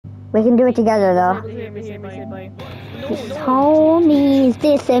We can do it together though. These homies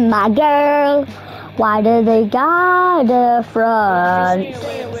dissing my girl. Why do they got a front?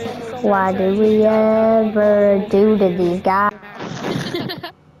 Why do we ever do to these guys?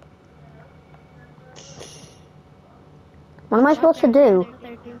 What am I supposed to do?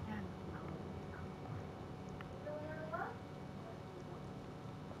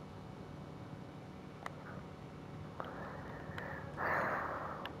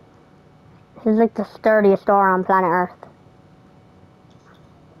 This is like the sturdiest door on planet Earth.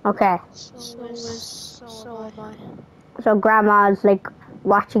 Okay. So am I. So grandma's like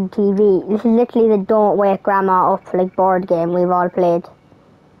watching TV. This is literally the don't wake grandma up like board game we've all played.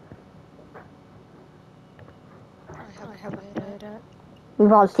 I haven't played it.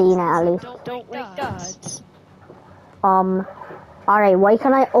 We've all seen it at least. Don't wake dads. Alright, why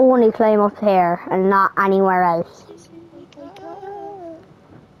can I only climb up here and not anywhere else?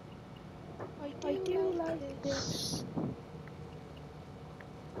 I do like this.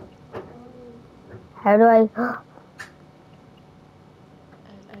 How do I...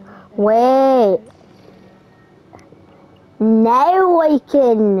 Wait. Now I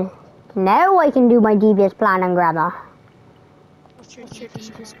can do my devious plan on grandma. What's your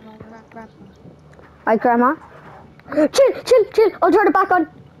deepest grandma? Right, grandma? Chill. I'll turn it back on.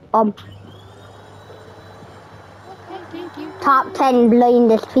 Top 10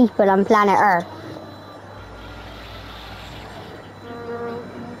 blindest people on planet Earth.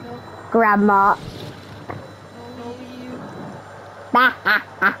 Grandma.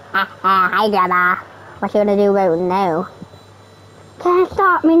 Hi, grandma. What you gonna do about it now? Can't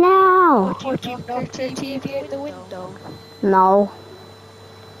stop me now. Would you knock your TV out the window? No.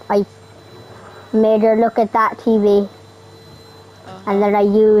 I made her look at that TV. And then I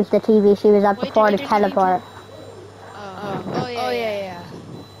used the TV she was at before to teleport. Oh yeah.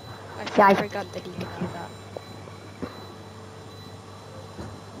 I forgot that you could do that.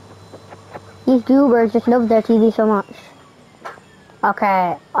 These goobers just love their TV so much.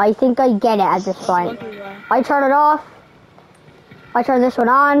 Okay, I think I get it at this point. I turn it off. I turn this one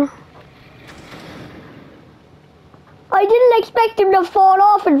on. I didn't expect him to fall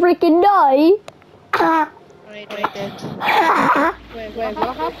off and freaking die. Wait,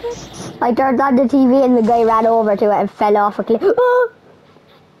 what happened? I turned on the TV and the guy ran over to it and fell off a cliff.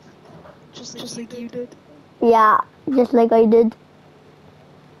 Just like you did. Yeah, just like I did.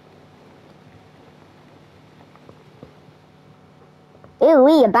 Ew,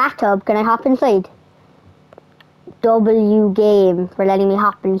 a bathtub. Can I hop inside? W game for letting me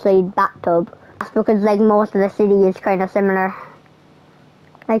hop inside bathtub. That's because like most of the city is kind of similar.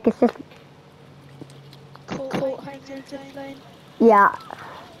 Like it's just... Coat hanger design. Yeah.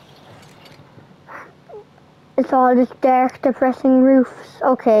 It's all just dark, depressing roofs.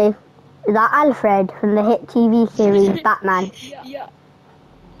 Okay. Is that Alfred from the hit TV series Batman? Yeah.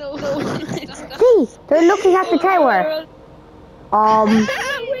 No. See, they're looking at the tower.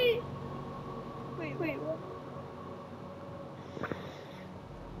 Wait, what?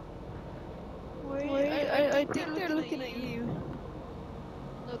 Wait, I think they're looking at you.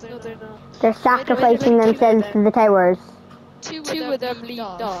 No, they're not. They're sacrificing themselves to the towers. Two of them leaped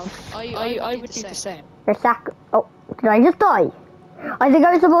off. I would do the same. Oh, did I just die? I think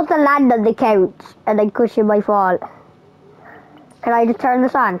I was supposed to land on the couch and then cushion my fall. Can I just turn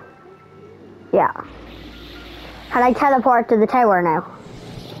this on? Yeah. Can I teleport to the tower now?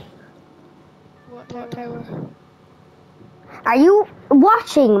 What tower? Are you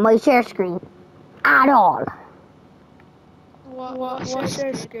watching my share screen at all? What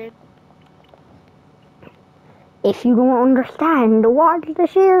share screen? If you don't understand, watch the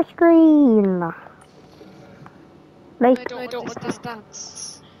share screen. Like, I don't understand.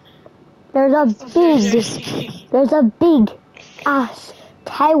 there's a big ass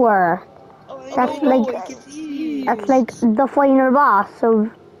tower. That's like the final boss of...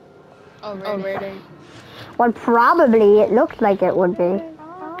 Oh, really? Well, probably it looks like it would be.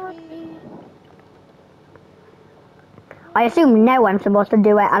 I assume now I'm supposed to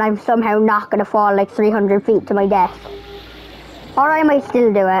do it, and I'm somehow not going to fall like 300 feet to my death. Or I might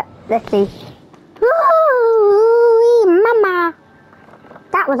still do it. Let's see. Ooh, mama!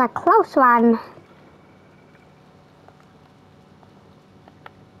 That was a close one.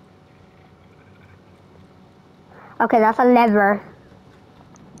 Okay, that's a lever.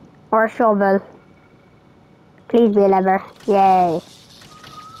 Or a shovel. Please be a lever. Yay.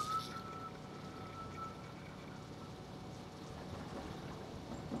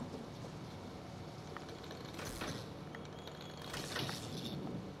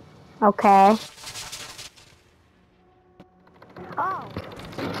 Okay. Oh.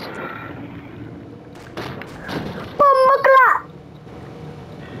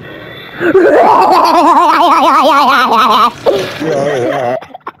 Put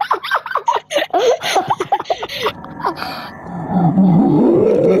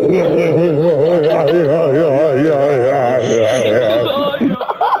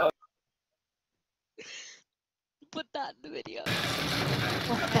that in the video.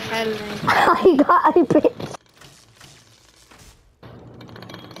 What the hell, man? I bit.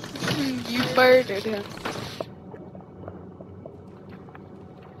 You murdered him.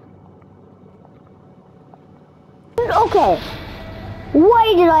 Okay.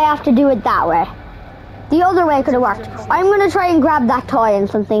 Why did I have to do it that way? The other way could have worked. I'm gonna try and grab that toy and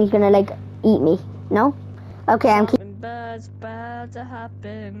something's gonna like eat me. No? Okay, I'm keeping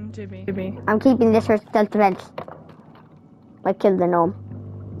this for self-defense. I killed the gnome.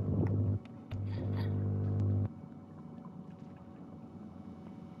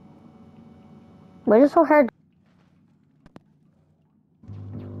 Why is it so hard?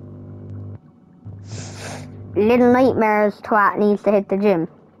 Little Nightmares twat needs to hit the gym.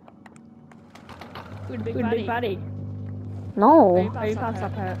 Good big fatty. No. Are you past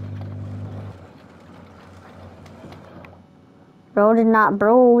that part? Bro did not.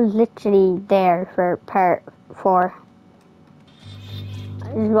 Bro was literally there for part 4.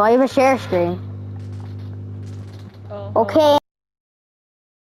 I have a share screen. Oh, Okay.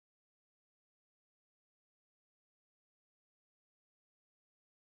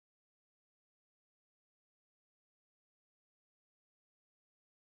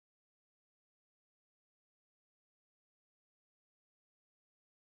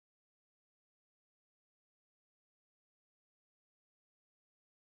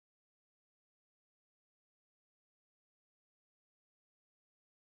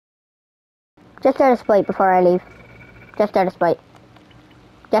 Just out of spite before I leave. Just out of spite.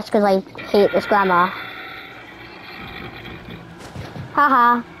 Just because I hate this grandma.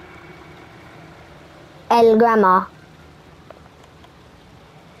 Haha. El grandma.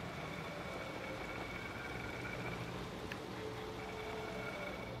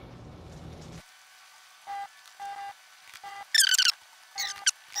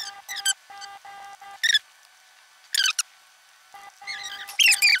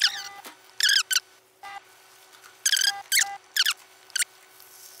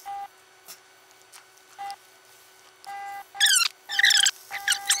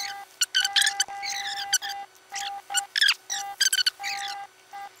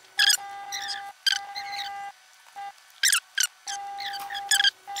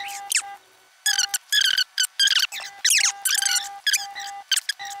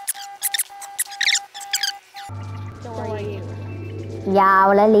 so are you? Yeah,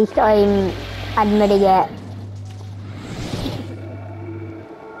 well at least I'm admitting it.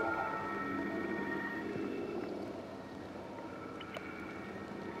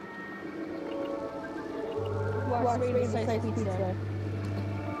 Pizza.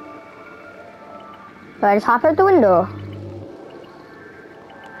 So I just hop out the window.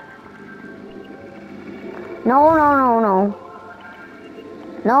 No, no, no, no.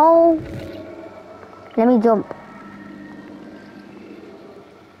 No. Let me jump.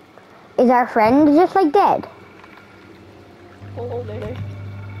 Is our friend just like dead? Holy.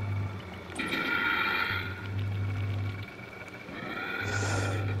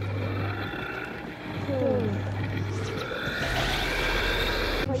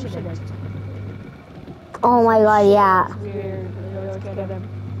 Oh my god, yeah. Weird. Let's get him.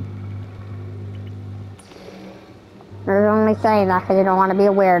 They're only saying that because they don't want to be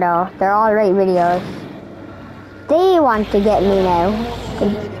a weirdo. They're alright videos. They want to get me now.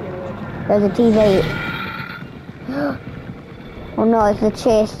 There's a TV. Oh no, it's the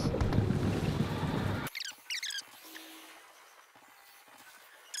chase.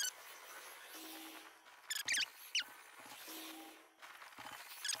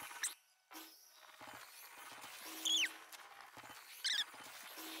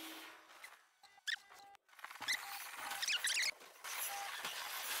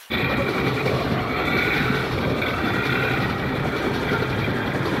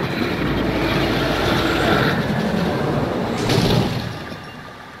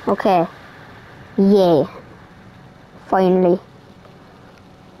 Okay. Yay. Finally.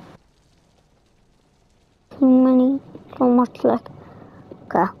 So much like.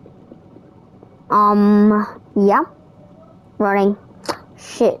 Okay. Yeah. Running.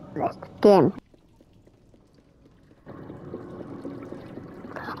 Shit, this game.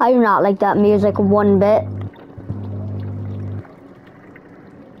 I do not like that music one bit.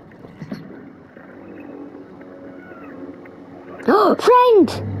 Friend!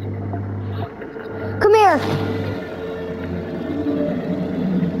 Come here!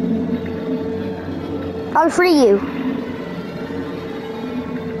 I'll free you.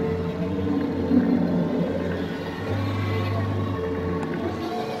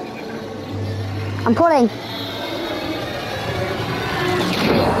 I'm pulling.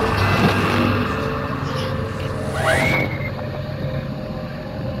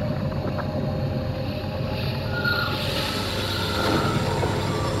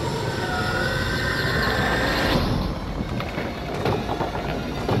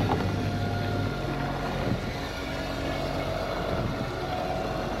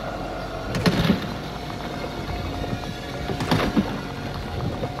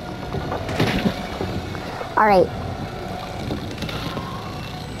 All right.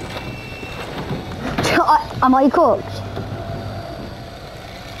 Am I cooked?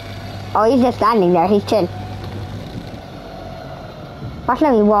 Oh, he's just standing there. He's chill. Watch,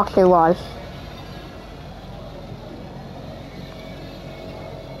 let me walk through walls.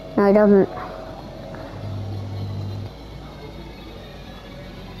 No, he doesn't.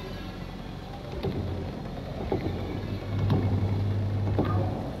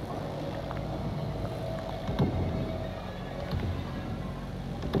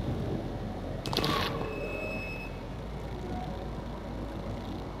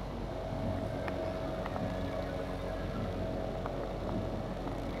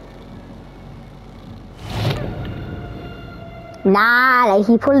 Nah, like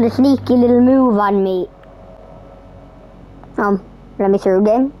he pulled a sneaky little move on me. Let me through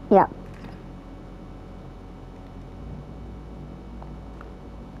game. Yeah.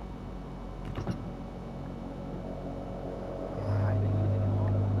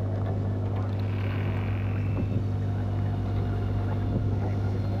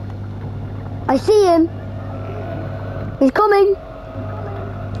 I see him. He's coming.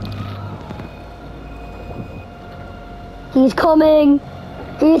 He's coming!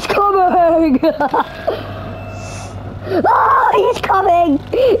 He's coming! Oh, he's coming!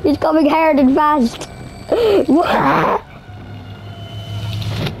 He's coming hard and fast!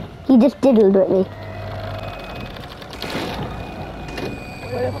 He just diddled with me.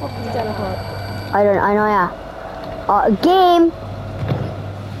 Where the fuck is Teleport? I know, yeah. Game!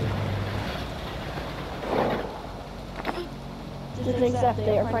 Just accept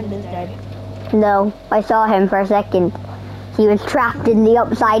that your friend is dead. No, I saw him for a second. He was trapped in the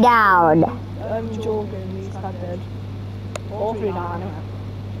upside down. I'm joking, he's not dead. Hopefully not.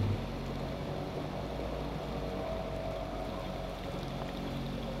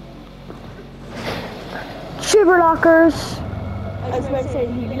 Shiver lockers! I was about to say,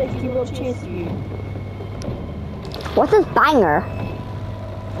 he will chase you. What's this banger?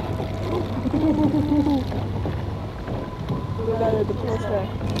 We got the close there.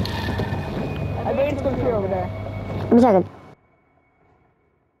 I bet it's going to be over there. Give me a second.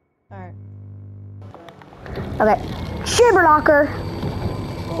 Alright. Okay. Shiver locker!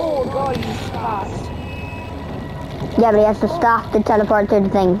 Oh god, he's fast. Yeah, but he has to stop to teleport to the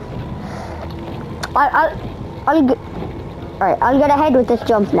thing. Alright, I'll get ahead with this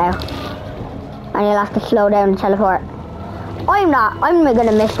jump now. And you'll have to slow down and teleport. I'm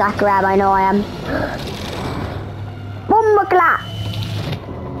gonna miss that grab, I know I am. Bumbacla!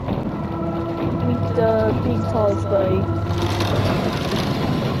 Meet the big tall guy.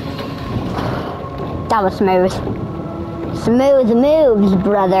 That was smooth. Smooth moves,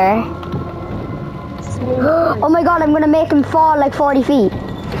 brother. Oh my god, I'm gonna make him fall like 40 feet.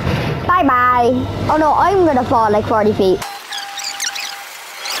 Bye bye. Oh no, I'm gonna fall like 40 feet.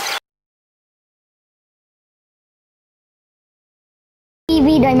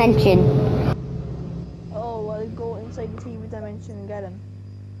 TV dimension. Oh, well, go inside the TV dimension and get him.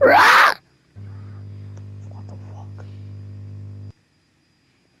 Rah! What the fuck?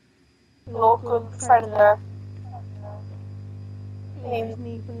 Local predator. Name's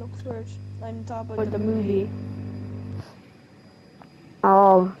Neepan looks weird. I'm top of the movie.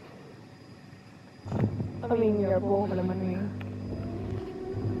 Oh. I mean, you're both of them, I mean.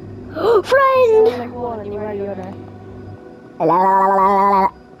 Friend! You're like one and you're the other.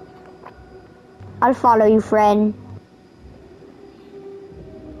 I'll follow you, friend.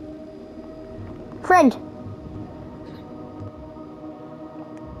 Friend!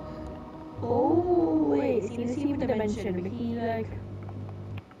 Oh, wait, see the TV dimension, but he like...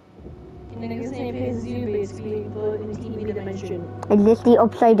 in the same place as you, basically, but in the TV dimension. Is this the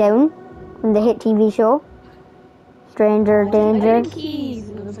Upside Down from the hit TV show? Stranger Danger? I think he's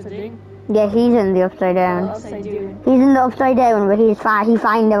in the upside down. Yeah, he's in the Upside Down. Upside down. He's in the Upside Down, but he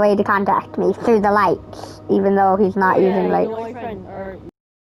found a way to contact me through the lights, even though he's not using You lights. know my friend, or...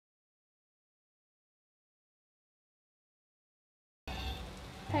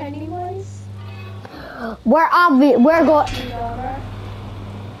 Pennywise? We're obvious. We're going.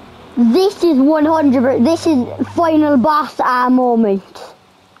 This is 100. This is final boss moment.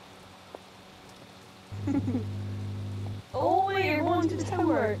 Oh wait, you're going to the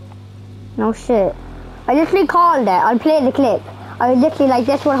tower. No shit. I literally called it. I'll play the clip. I was literally like,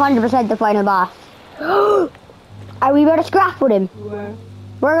 this 100% the final boss. Are we gonna scrap with him? Where?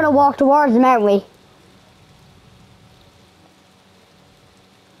 We're gonna walk towards him, aren't we?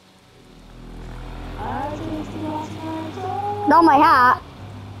 Not my hat.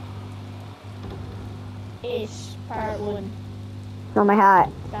 Ish, part 1. Not my hat.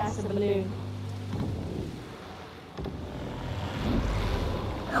 That's the balloon.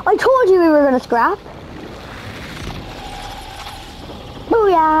 I told you we were gonna scrap.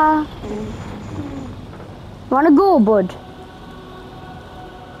 Booyah! Wanna go, bud?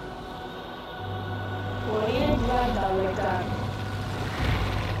 Well, you didn't grab that like that.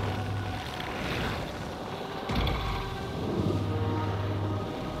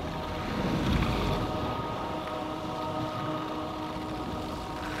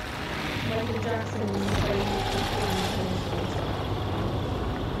 Michael Jackson.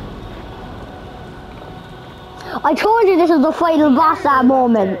 I told you this was the final boss that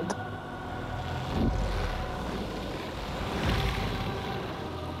moment.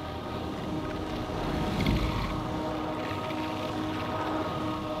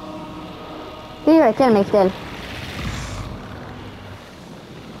 He's gonna kill me still.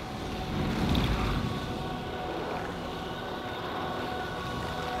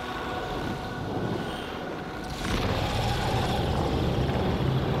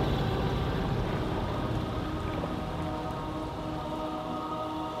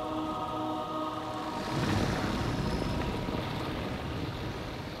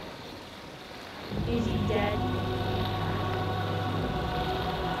 Is he dead?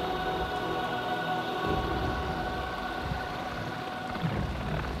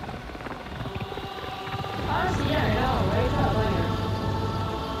 Honestly, yeah, I know, right? It's not like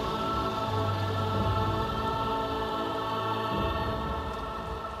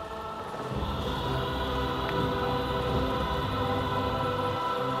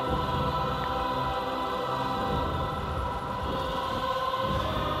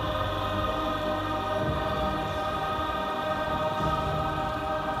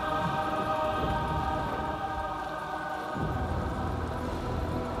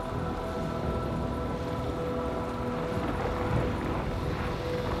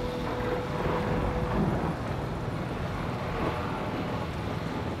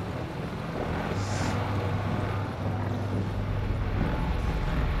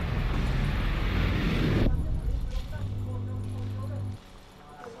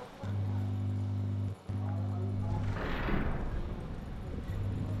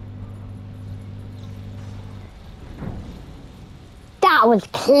That was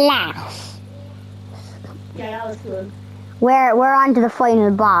class. yeah, that was good. We're on to the final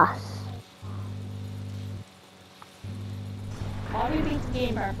boss. How do we beat the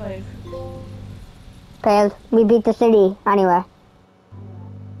game part 5? Failed. We beat the city anyway.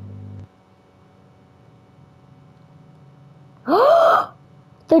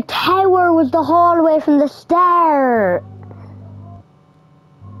 The tower was the hallway from the start.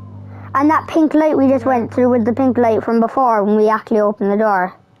 And that pink light we just went through was the pink light from before when we actually opened the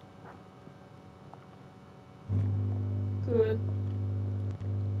door. Good.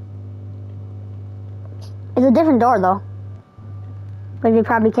 It's a different door though. But we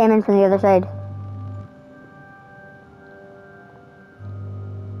probably came in from the other side.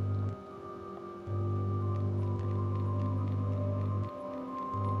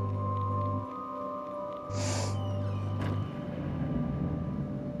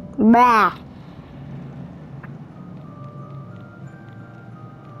 Bah.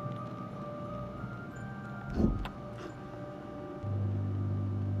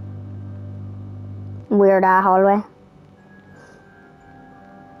 Weird hallway.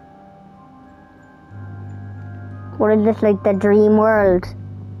 What is this, like the dream world?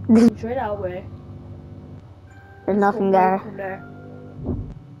 Straight that way. There's nothing there. From there.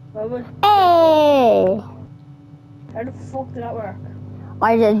 What was? Hey! How the fuck did that work?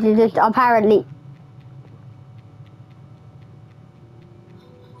 I just apparently.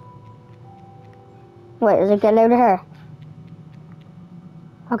 Wait, does it get louder here?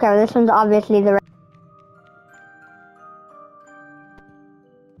 Okay, well this one's obviously the.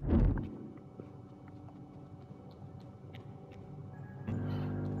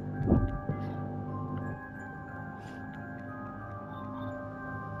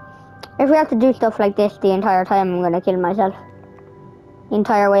 If we have to do stuff like this the entire time, I'm gonna kill myself. The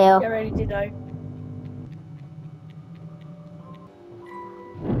entire way up. Get ready to die.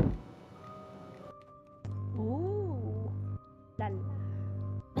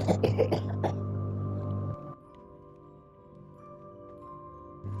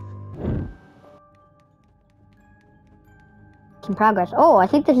 In progress. Oh, I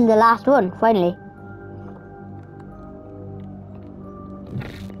think this is the last one, finally.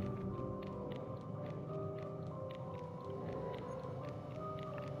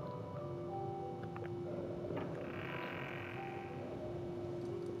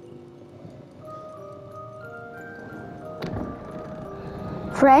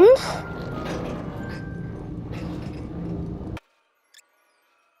 Friends?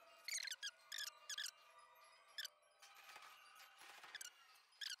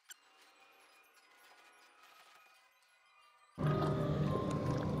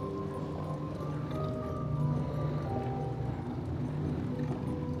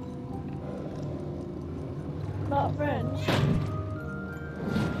 Not friends.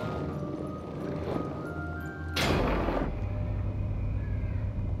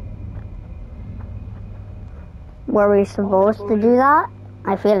 Were we supposed to do that?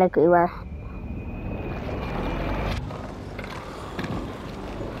 I feel like we were.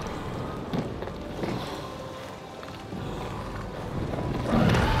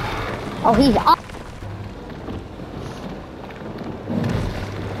 Oh, he's up.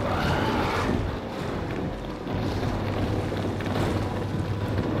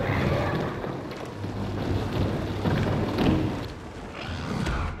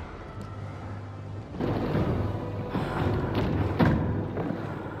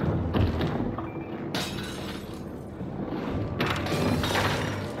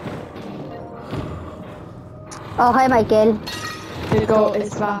 Oh, hi, Michael. The goat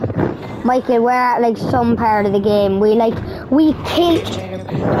is back. Michael, we're at like some part of the game. We killed.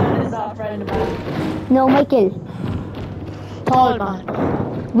 That is not a friend of mine. No, Michael. Tall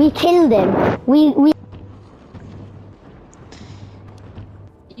man. We killed him.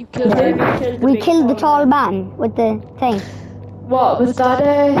 You killed him. We killed the tall man with the thing. What was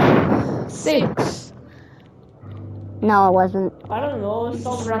that? 6. No, it wasn't. I don't know,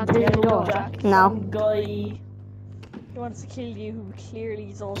 some Random yellow jacket. No. Some guy who wants to kill you who clearly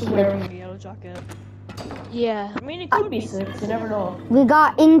is also wearing a yellow jacket. Yeah. I mean, it could be 6, you never know. We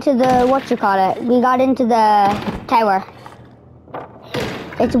got into the We got into the tower.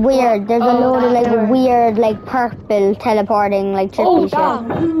 It's weird. There's a load of like weird, like purple teleporting, like trippy shit.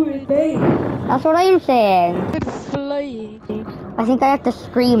 Who is they? That's what I'm saying. It's flying. I think I have to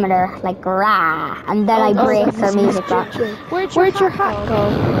scream at her like rah, and then I break her music back. Where'd your hat go?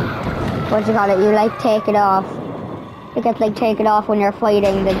 What you call it? You like take it off. You get like take it off when you're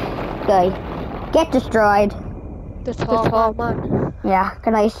fighting the guy. Get destroyed. The tall man. Yeah.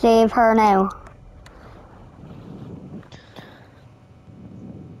 Can I save her now?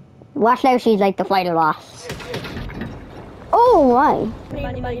 Watch out, she's like the final boss. Oh, why?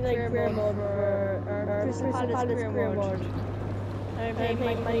 Many career mode or Crystal Palace career mode. I played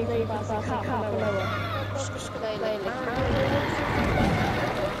many boss cap.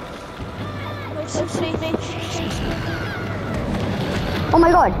 Oh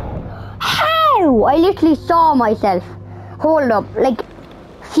my god. How? I literally saw myself. Hold up. Like,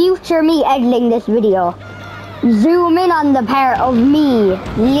 future me editing this video. Zoom in on the part of me.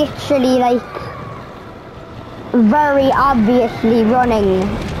 Literally, like, very obviously running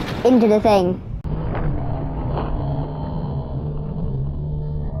into the thing.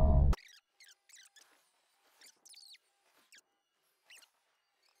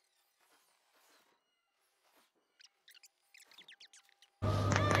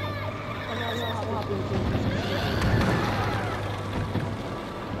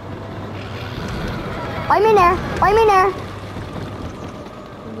 I'm in there. I'm in there.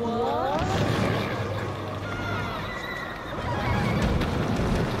 What?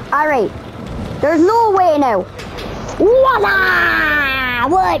 Alright. There's no way now. Voila!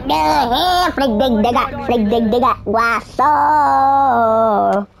 What the hell? Flick dig digga. Flick dig digga. Wasso.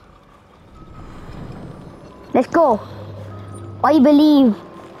 Let's go. I believe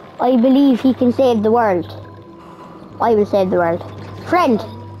he can save the world. I will save the world. Friend.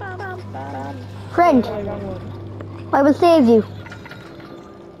 Friend. I will save you.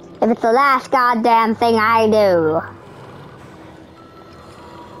 If it's the last goddamn thing I do.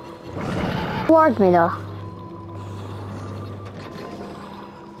 Towards me though.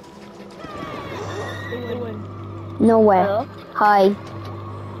 No way. Hello? Hi.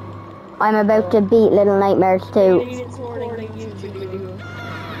 I'm about to beat Little Nightmares 2.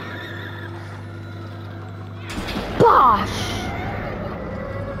 Bosh!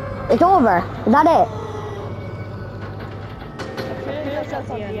 It's over. Is that it?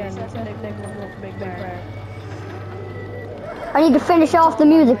 I need to finish off the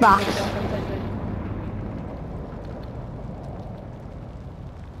music box.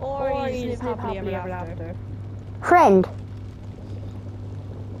 Or you live happily ever after. Friend.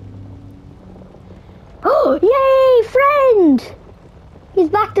 Oh, yay, friend! He's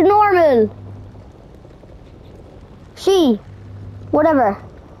back to normal. She, whatever.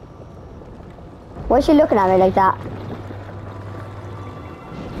 Why is she looking at me like that?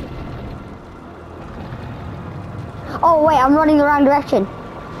 Oh wait, I'm running the wrong direction.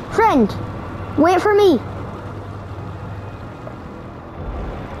 Friend, wait for me.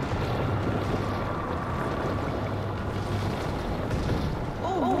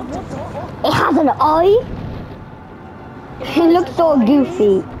 It has an eye? It looks so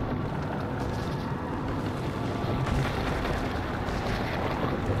goofy.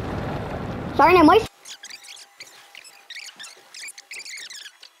 Sorry, now my...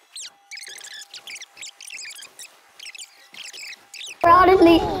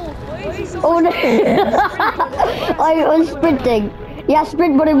 Honestly... Oh no. I was sprinting. Yeah,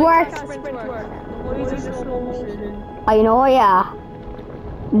 sprint, but it worked. I know, yeah.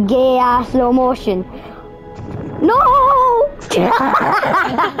 Gay ass slow motion. No!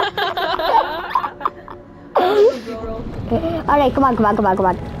 Alright, come on.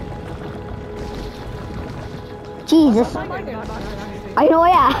 Jesus. I know,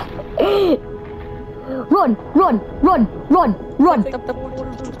 yeah. Run.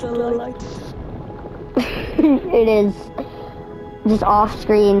 It is just off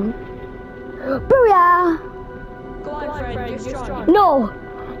screen. Booyah! Go on, friend, you're strong. No!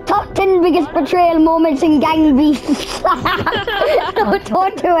 Top 10 biggest betrayal moments in Gang Beasts. No,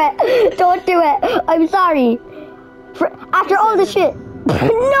 don't do it. I'm sorry. After all the shit.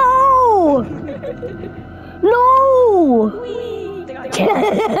 No!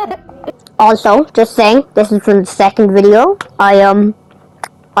 Also, just saying, this is from the second video.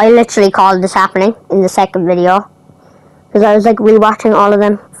 I literally called this happening in the second video. Because I was like rewatching all of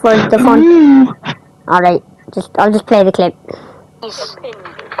them for the fun. Alright, I'll just play the clip.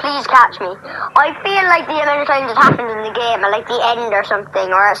 Please catch me. I feel like the amount of times it happened in the game, at like the end or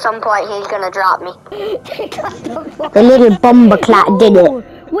something, or at some point he's gonna drop me. The little bumbleclat did it.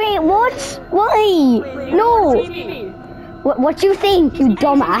 Wait, what? Why? No. What you think, you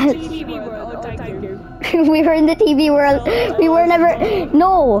dumbass? We were in the TV world. We were never...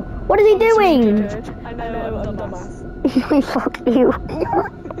 No. What is he doing? I know, I'm dumbass. Fuck you.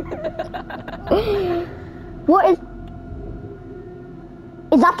 What is...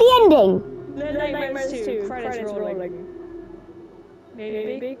 Is that the ending? Nightmares 2, credits rolling.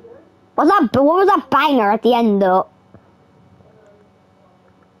 Maybe? What was that banger at the end though?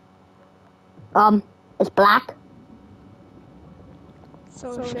 It's black.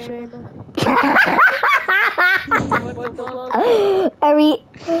 So shame. Are we...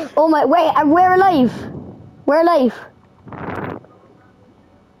 Oh my... Wait, we're alive. We're alive.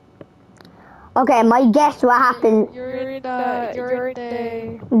 Okay, my guess what happened... You're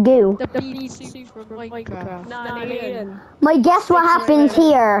the Goo. the beast from Minecraft. My guess what happens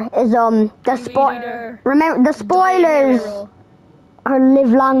here is, remember, the spoilers are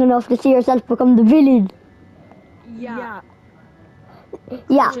live long enough to see yourself become the villain. Yeah.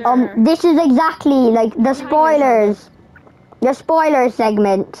 Yeah, this is exactly like the spoiler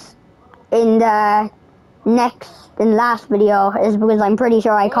segments in the last video is because I'm pretty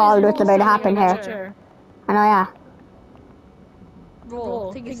sure I called what's about to happen here. I know, yeah.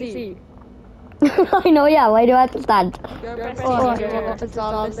 Roll, take a seat. I know, yeah, why do I have to stand?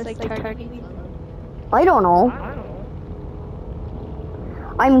 I don't know.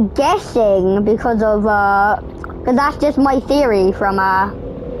 I'm guessing because of, because that's just my theory from,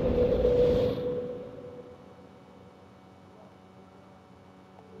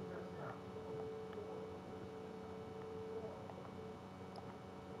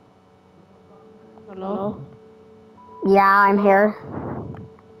 Hello? Yeah, I'm here.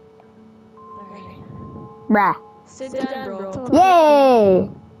 Bruh. Sit down, bro. Yay!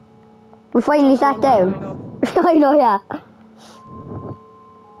 We finally sat down. I know, yeah.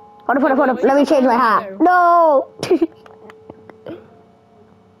 Hold up. Let me change my hat. No!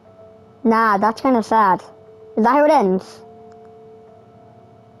 Nah, that's kind of sad. Is that how it ends?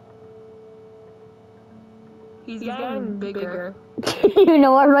 He's getting bigger. You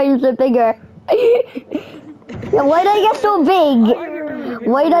know what rhymes with bigger? Yeah, why did I get so big?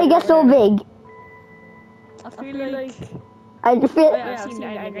 Why did I get so big? I feel like... I feel...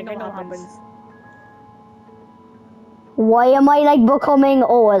 I know what happens. Why am I like becoming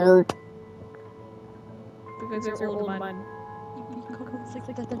old? Because you're old man.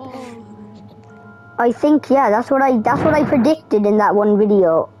 I think, yeah, that's what I predicted in that one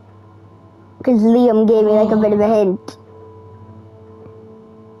video. Because Liam gave me like a bit of a hint.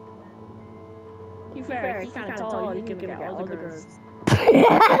 You fair, he's kind of tall, you can get all the girls.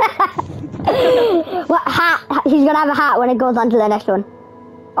 What hat? He's gonna have a hat when it goes on to the next one.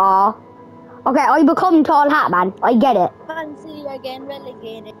 Aw. Okay, I become tall hat man. I get it. Fancy again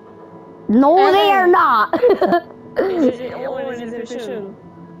relegated. No, they are not. Is it official?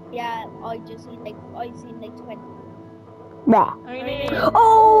 Yeah, I seen like 20. Bruh. I mean,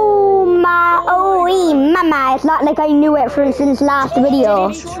 Oh mama! It's not like I knew it since last video.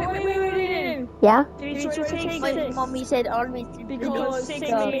 wait. Yeah. Did he try to take My 6? mommy said always Because 6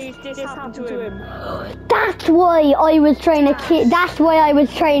 made this happen to him. That's why I was trying to kill. That's why I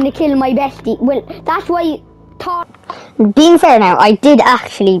was trying to kill my bestie. Well, that's why. Being fair now, I did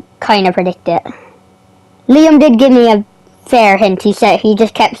actually kind of predict it. Liam did give me a fair hint. He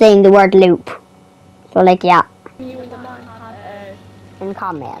just kept saying the word loop. So like, yeah. You and the man had In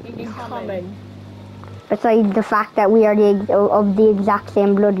common. in common. Besides the fact that we are of the exact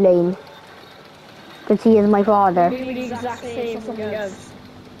same bloodline. Because he is my father. Maybe the exact same for something else.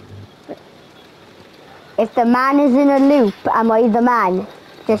 If the man is in a loop, am I the man?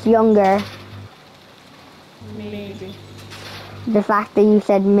 Just younger. Maybe. The fact that you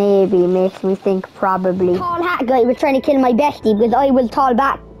said maybe makes me think probably. Tall hat guy was trying to kill my bestie because I was tall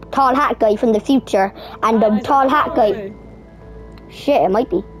hat guy from the future, and the tall hat guy. Shit, it might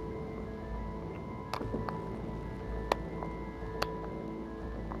be.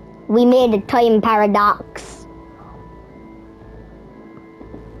 We made a time paradox.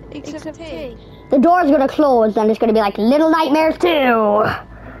 Except hey. The door's gonna close, and it's gonna be like Little Nightmares 2.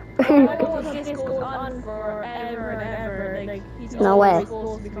 This goes on forever and ever. Like, he's No way. always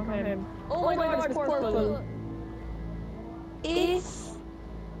supposed to become him. Oh my god, it's purple. If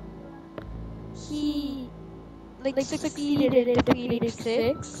he succeeded in defeating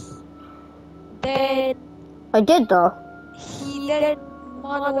 6, then I did though.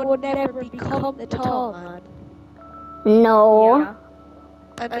 Mono would never become the tall man. No. Yeah.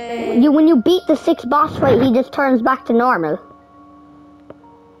 And then When you beat the 6th boss fight, he just turns back to normal.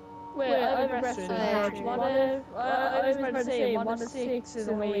 Well, I have a question. I was about to say, 1 to 6 is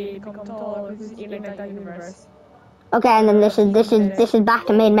a way to become tall because it's in that universe. Okay, and then this is back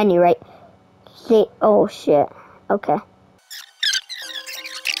to main menu, right? See, oh shit. Okay.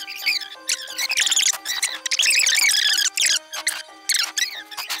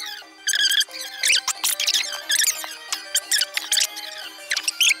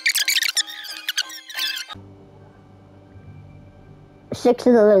 Six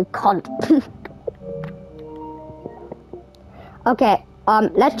is a little cunt. Okay,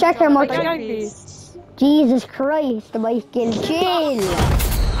 let's check how much. Jesus Christ, my skill chill.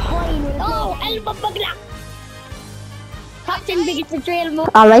 Oh, elbow bagla. Captain biggest betrayal mode.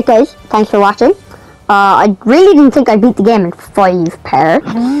 Alright guys, thanks for watching. I really didn't think I'd beat the game in 5 pairs.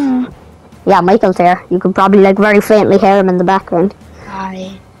 Yeah, Michael's here. You can probably like very faintly hear him in the background.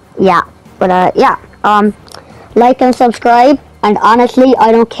 Hi. Yeah, but yeah. Like and subscribe. And honestly,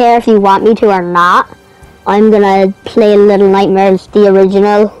 I don't care if you want me to or not. I'm gonna play Little Nightmares, the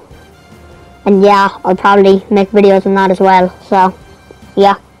original. And yeah, I'll probably make videos on that as well. So,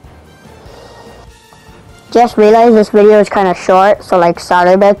 yeah. Just realized this video is kind of short, so like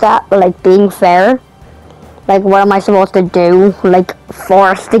sorry about that. But like being fair, like what am I supposed to do? Like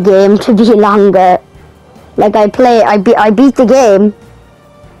force the game to be longer? Like I beat the game.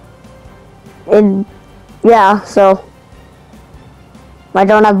 Yeah, so I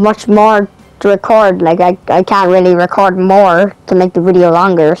don't have much more to record. Like I can't really record more to make the video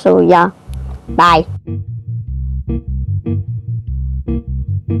longer. So yeah, bye.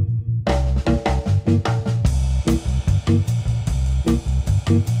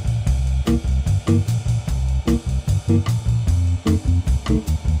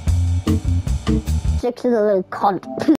 6 is a little cunt.